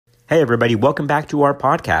Hey everybody, welcome back to our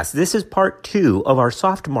podcast. This is part 2 of our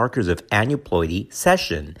soft markers of aneuploidy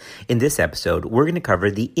session. In this episode, we're going to cover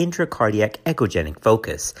the intracardiac echogenic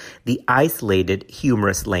focus, the isolated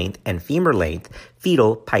humerus length and femur length,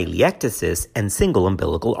 fetal pileectasis, and single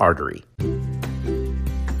umbilical artery.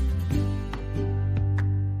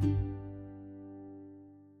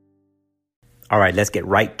 All right, let's get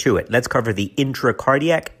right to it. Let's cover the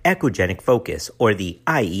intracardiac echogenic focus, or the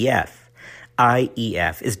IEF.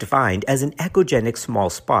 IEF is defined as an echogenic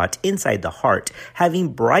small spot inside the heart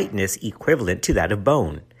having brightness equivalent to that of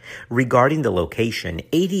bone. Regarding the location,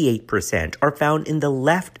 88% are found in the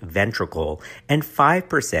left ventricle and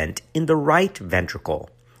 5% in the right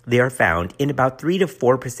ventricle. They are found in about 3 to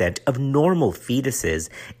 4% of normal fetuses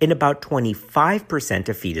and about 25%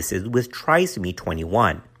 of fetuses with trisomy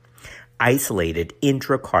 21. Isolated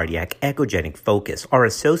intracardiac echogenic focus are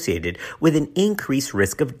associated with an increased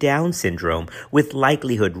risk of Down syndrome, with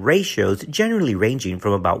likelihood ratios generally ranging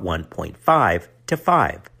from about 1.5 to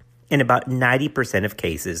 5. In about 90% of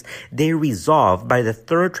cases, they resolve by the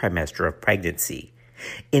third trimester of pregnancy.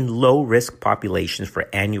 In low-risk populations for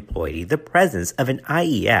aneuploidy, the presence of an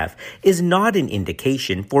IEF is not an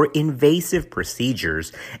indication for invasive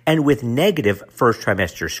procedures, and with negative first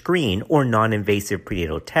trimester screen or non-invasive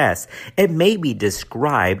prenatal tests, it may be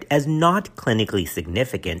described as not clinically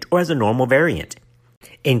significant or as a normal variant.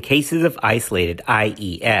 In cases of isolated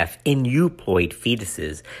IEF in euploid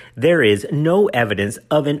fetuses, there is no evidence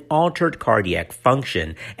of an altered cardiac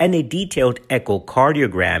function, and a detailed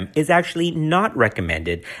echocardiogram is actually not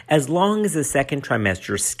recommended as long as the second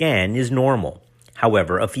trimester scan is normal.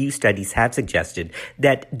 However, a few studies have suggested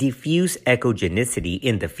that diffuse echogenicity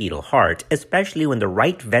in the fetal heart, especially when the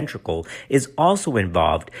right ventricle is also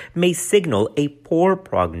involved, may signal a poor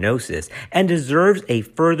prognosis and deserves a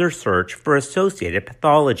further search for associated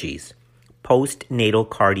pathologies. Postnatal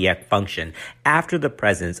cardiac function after the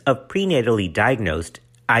presence of prenatally diagnosed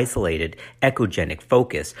isolated echogenic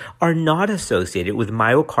focus are not associated with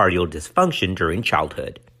myocardial dysfunction during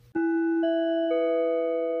childhood.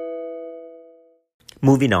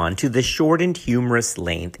 Moving on to the shortened humerus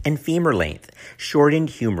length and femur length. Shortened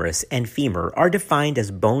humerus and femur are defined as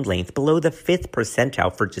bone length below the 5th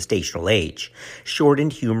percentile for gestational age.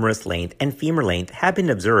 Shortened humerus length and femur length have been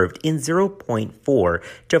observed in 0.4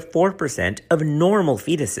 to 4% of normal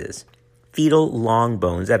fetuses. Fetal long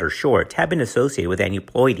bones that are short have been associated with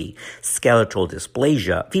aneuploidy, skeletal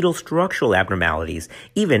dysplasia, fetal structural abnormalities,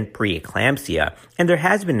 even preeclampsia, and there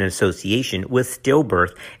has been an association with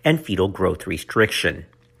stillbirth and fetal growth restriction.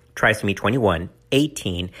 Trisomy 21,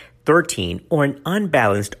 18, 13, or an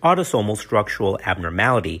unbalanced autosomal structural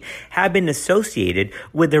abnormality have been associated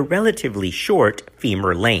with a relatively short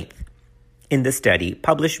femur length. In the study,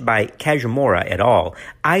 published by Kajimura et al.,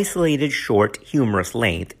 isolated short humerus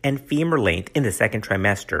length and femur length in the second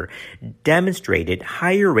trimester demonstrated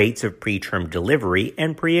higher rates of preterm delivery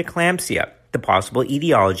and preeclampsia. The possible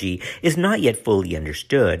etiology is not yet fully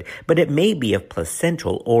understood, but it may be of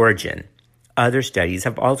placental origin. Other studies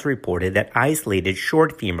have also reported that isolated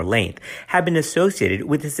short femur length have been associated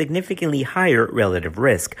with a significantly higher relative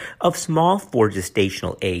risk of small for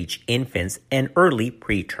gestational age infants and early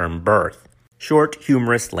preterm birth. Short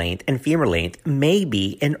humerus length and femur length may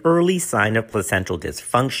be an early sign of placental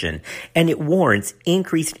dysfunction, and it warrants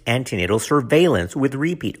increased antenatal surveillance with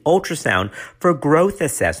repeat ultrasound for growth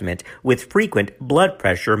assessment with frequent blood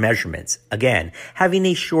pressure measurements. Again, having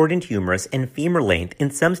a shortened humerus and femur length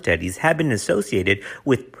in some studies have been associated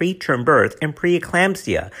with preterm birth and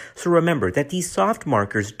preeclampsia, so remember that these soft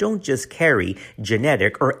markers don't just carry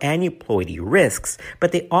genetic or aneuploidy risks,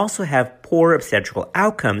 but they also have poor obstetrical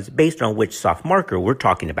outcomes based on which soft marker we're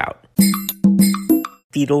talking about.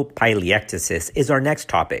 Fetal pileectasis is our next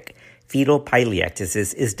topic. Fetal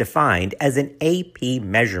pileectasis is defined as an AP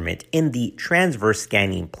measurement in the transverse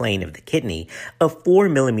scanning plane of the kidney of 4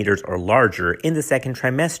 millimeters or larger in the second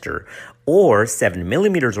trimester, or 7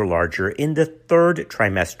 millimeters or larger in the third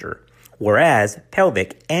trimester. Whereas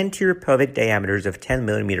anterior pelvic diameters of 10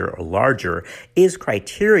 millimeter or larger is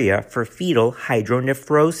criteria for fetal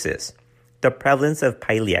hydronephrosis. The prevalence of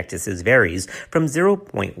pileectasis varies from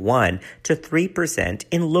 0.1 to 3%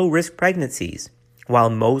 in low-risk pregnancies. While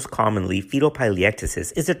most commonly fetal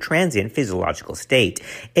pileectasis is a transient physiological state,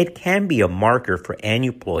 it can be a marker for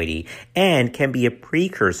aneuploidy and can be a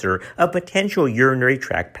precursor of potential urinary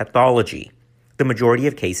tract pathology. The majority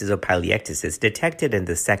of cases of pileectasis detected in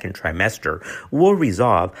the second trimester will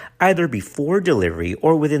resolve either before delivery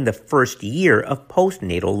or within the first year of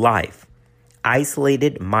postnatal life.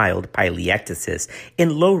 isolated mild pileectasis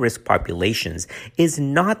in low-risk populations is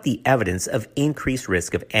not the evidence of increased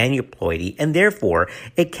risk of aneuploidy, and therefore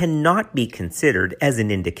it cannot be considered as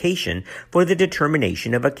an indication for the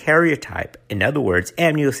determination of a karyotype. In other words,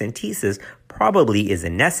 amniocentesis probably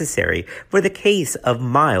isn't necessary for the case of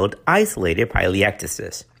mild isolated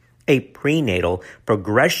pileectasis. A prenatal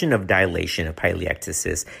progression of dilation of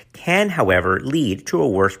pileectasis can, however, lead to a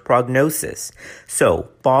worse prognosis. So,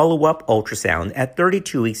 follow-up ultrasound at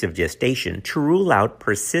 32 weeks of gestation to rule out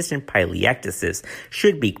persistent pileectasis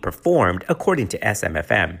should be performed according to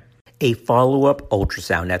SMFM. A follow-up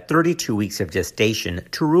ultrasound at 32 weeks of gestation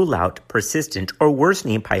to rule out persistent or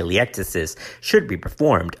worsening pileectasis should be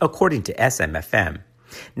performed according to SMFM.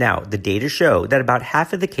 Now, the data show that about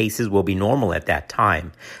half of the cases will be normal at that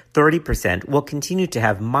time. 30% will continue to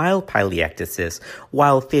have mild pileectasis,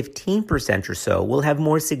 while 15% or so will have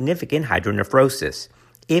more significant hydronephrosis.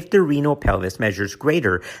 If the renal pelvis measures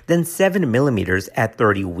greater than 7 millimeters at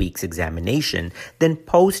 30 weeks examination, then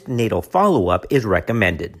postnatal follow-up is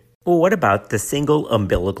recommended. Well, what about the single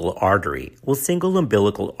umbilical artery? Well, single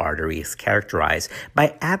umbilical artery is characterized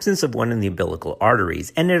by absence of one of the umbilical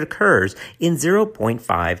arteries, and it occurs in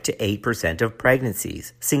 0.5 to 8% of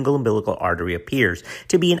pregnancies. Single umbilical artery appears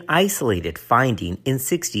to be an isolated finding in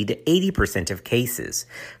 60 to 80% of cases.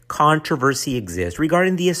 Controversy exists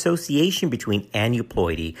regarding the association between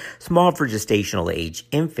aneuploidy, small for gestational age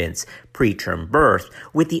infants, preterm birth,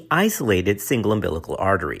 with the isolated single umbilical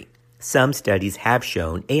artery. Some studies have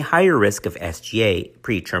shown a higher risk of SGA,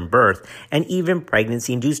 preterm birth, and even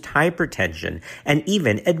pregnancy-induced hypertension, and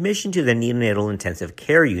even admission to the neonatal intensive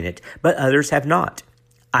care unit, but others have not.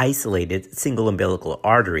 Isolated single umbilical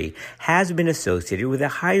artery has been associated with a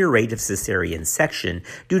higher rate of cesarean section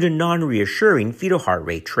due to non-reassuring fetal heart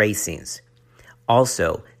rate tracings.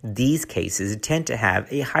 Also, these cases tend to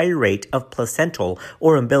have a higher rate of placental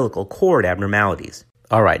or umbilical cord abnormalities.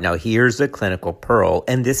 All right, now here's a clinical pearl,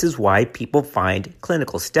 and this is why people find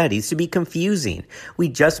clinical studies to be confusing. We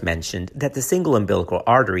just mentioned that the single umbilical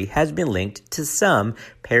artery has been linked to some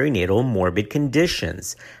perinatal morbid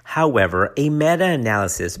conditions. However, a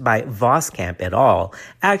meta-analysis by Voskamp et al.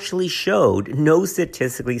 Actually showed no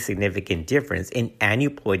statistically significant difference in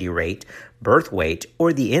aneuploidy rate, birth weight,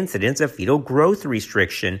 or the incidence of fetal growth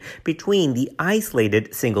restriction between the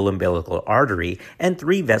isolated single umbilical artery and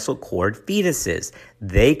 3-vessel cord fetuses.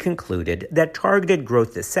 They concluded that targeted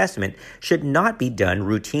growth assessment should not be done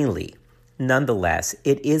routinely. Nonetheless,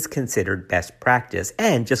 it is considered best practice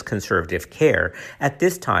and just conservative care at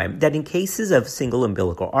this time that in cases of single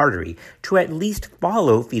umbilical artery to at least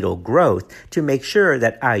follow fetal growth to make sure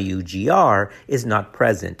that IUGR is not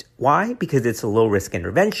present. Why? Because it's a low-risk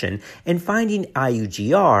intervention, and finding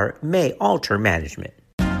IUGR may alter management.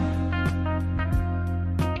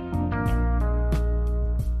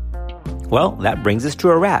 Well, that brings us to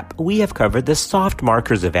a wrap. We have covered the soft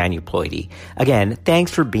markers of aneuploidy. Again, thanks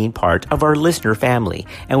for being part of our listener family,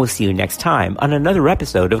 and we'll see you next time on another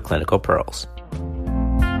episode of Clinical Pearls.